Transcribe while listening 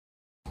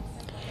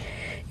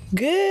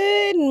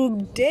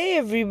Good day,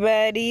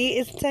 everybody.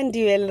 It's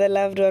Tandiwel, the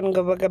loved one,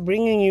 Gabaka,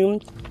 bringing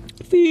you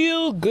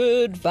feel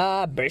good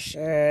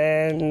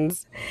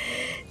vibrations.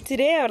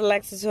 Today, I would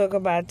like to talk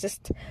about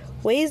just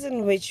ways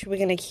in which we're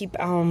going to keep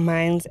our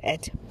minds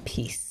at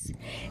peace.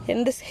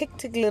 In this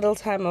hectic little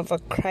time of a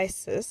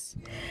crisis,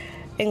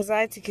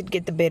 anxiety could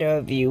get the better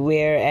of you,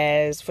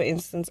 whereas, for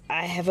instance,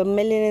 I have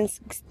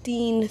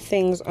 1,016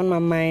 things on my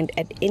mind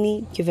at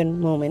any given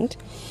moment.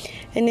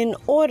 And in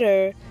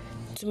order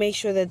to make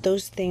sure that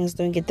those things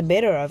don't get the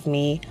better of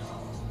me,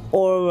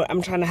 or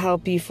I'm trying to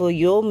help you for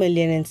your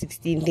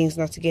 1,016 things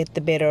not to get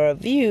the better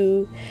of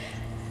you,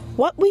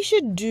 what we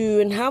should do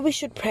and how we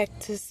should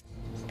practice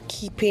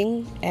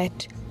keeping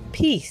at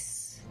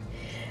peace.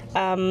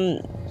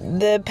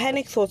 The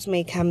panic thoughts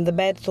may come, the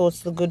bad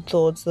thoughts, the good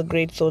thoughts, the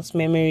great thoughts,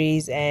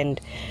 memories,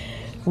 and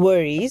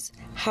worries.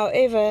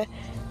 However,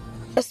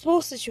 a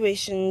small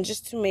situation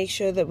just to make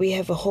sure that we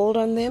have a hold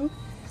on them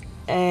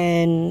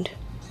and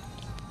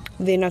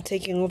they're not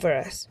taking over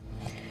us.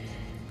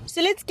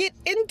 So let's get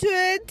into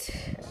it.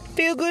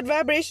 Feel good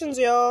vibrations,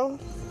 y'all.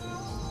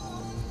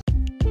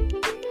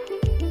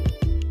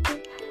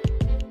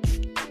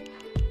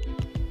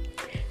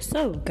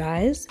 So,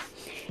 guys,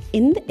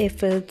 in the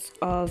efforts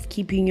of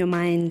keeping your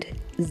mind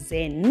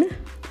zen,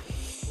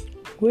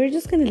 we're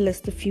just going to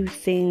list a few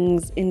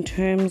things in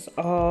terms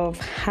of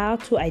how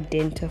to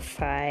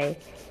identify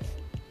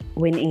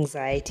when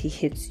anxiety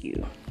hits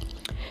you.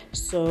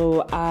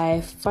 So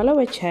I follow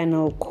a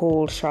channel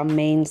called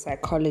Charmaine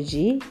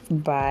Psychology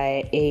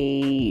by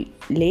a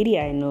lady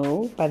I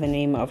know by the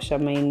name of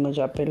Charmaine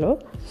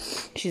Mojapelo.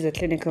 She's a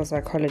clinical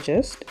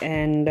psychologist,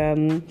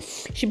 and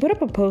she put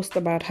up a post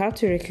about how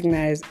to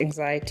recognize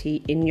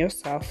anxiety in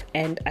yourself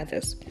and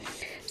others.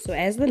 So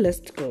as the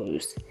list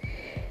goes: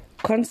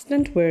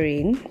 constant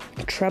worrying,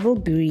 trouble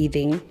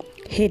breathing,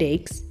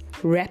 headaches,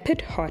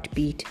 rapid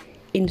heartbeat,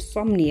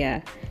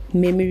 insomnia,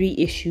 memory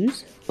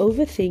issues,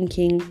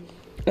 overthinking,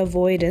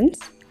 avoidance,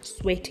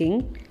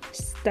 sweating,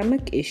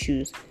 stomach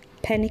issues,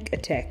 panic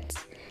attacks,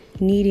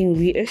 needing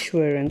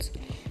reassurance,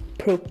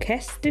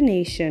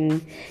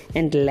 procrastination,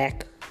 and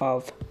lack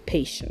of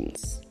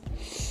patience.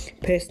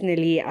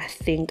 Personally, I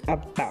think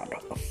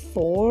about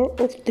 4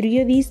 or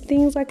 3 of these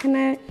things I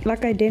can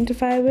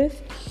identify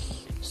with.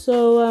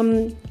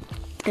 So,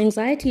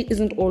 anxiety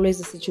isn't always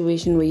a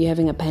situation where you're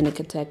having a panic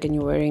attack and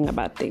you're worrying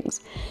about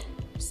things.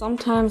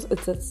 Sometimes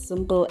it's as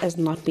simple as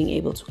not being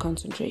able to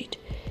concentrate,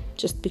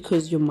 just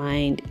because your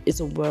mind is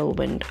a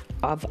whirlwind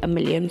of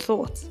 1,000,000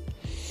 thoughts.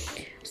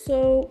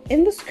 So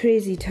in this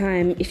crazy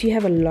time, if you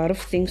have a lot of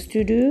things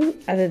to do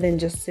other than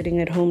just sitting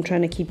at home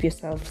trying to keep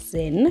yourself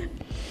zen,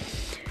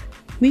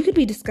 we could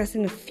be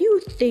discussing a few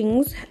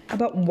things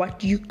about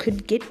what you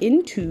could get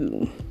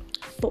into.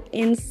 For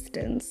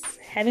instance,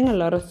 having a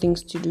lot of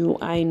things to do,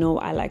 I know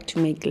I like to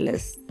make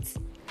lists.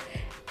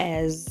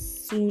 As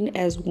soon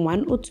as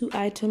 1 or 2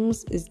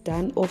 items is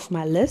done off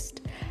my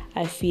list,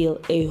 I feel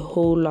a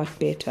whole lot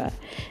better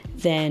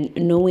than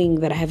knowing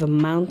that I have a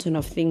mountain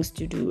of things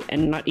to do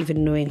and not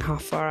even knowing how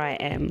far I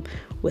am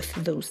with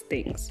those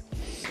things.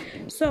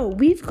 So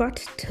we've got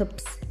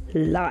tips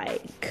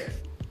like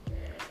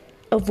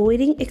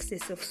avoiding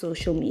excessive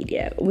social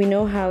media. We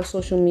know how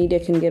social media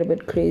can get a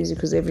bit crazy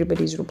because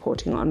everybody's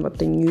reporting on what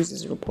the news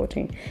is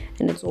reporting,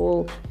 and it's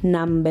all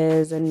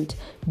numbers and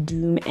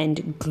doom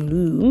and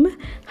gloom.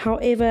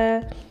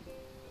 However,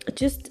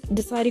 just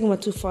deciding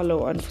what to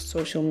follow on for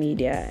social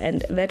media,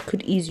 and that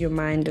could ease your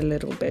mind a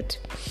little bit.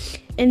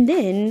 And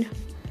then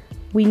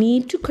we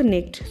need to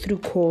connect through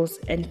calls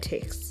and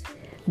texts.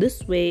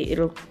 This way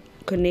it'll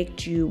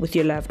connect you with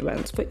your loved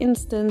ones. For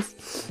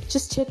instance,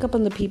 just check up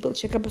on the people,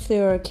 check up if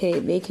they're okay,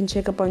 they can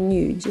check up on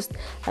you. Just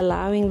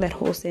allowing that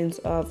whole sense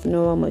of,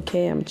 no, I'm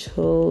okay, I'm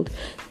chilled,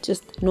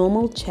 just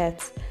normal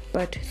chats,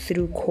 but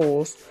through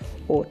calls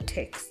or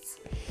texts.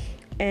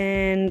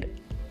 And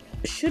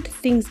should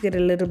things get a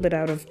little bit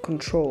out of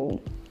control,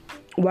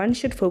 one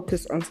should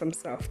focus on some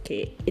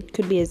self-care. It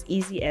could be as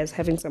easy as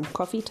having some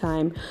coffee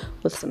time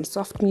with some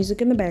soft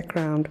music in the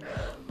background,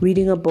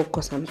 reading a book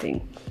or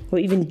something, or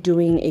even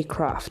doing a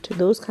craft.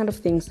 Those kind of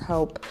things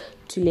help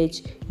to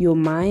let your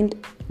mind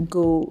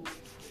go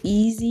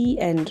easy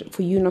and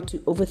for you not to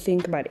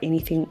overthink about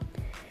anything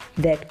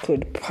that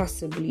could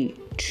possibly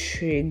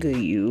trigger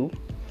you.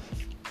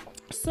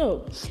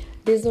 So,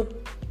 there's a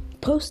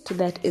post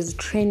that is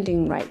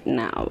trending right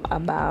now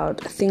about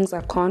things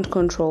I can't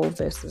control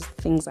versus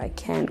things I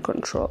can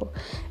control.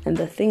 And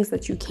the things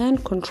that you can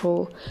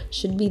control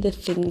should be the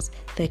things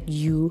that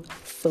you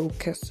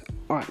focus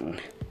on.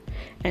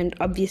 And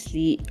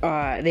obviously,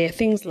 there are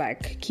things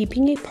like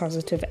keeping a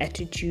positive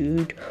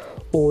attitude,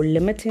 or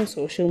limiting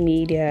social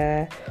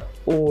media,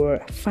 or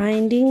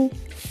finding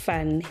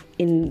fun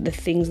in the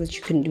things that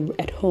you can do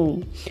at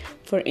home.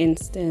 For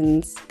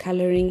instance,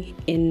 coloring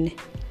in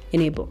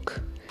a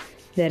book.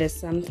 That is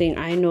something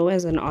I know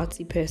as an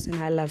artsy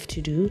person I love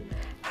to do.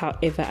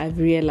 However, I've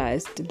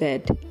realized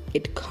that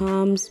it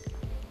calms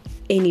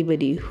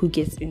anybody who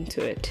gets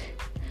into it.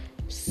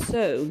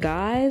 So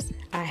guys,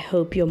 I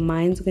hope your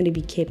minds are going to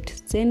be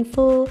kept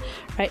zenful.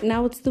 Right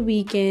now it's the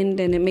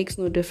weekend and it makes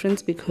no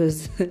difference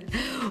because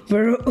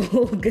we're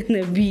all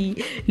gonna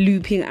be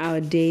looping our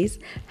days.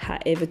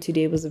 However,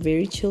 today was a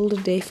very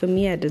chilled day for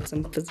me. I did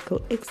some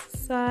physical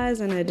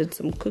exercise and I did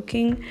some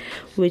cooking,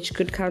 which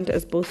could count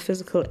as both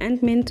physical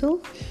and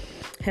mental.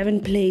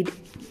 Haven't played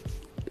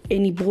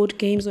any board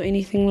games or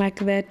anything like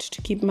that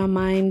to keep my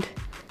mind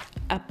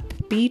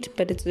upbeat,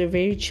 but it's a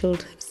very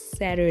chilled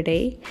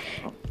Saturday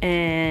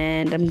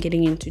and I'm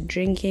getting into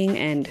drinking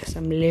and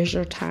some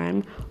leisure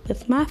time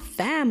with my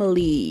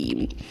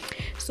family.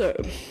 So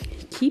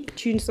keep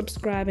tuned,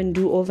 subscribe, and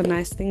do all the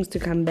nice things to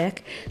come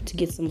back to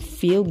get some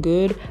feel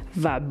good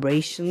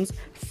vibrations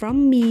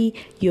from me,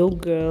 your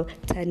girl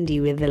Thandi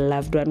with the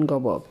loved one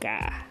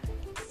Goboka.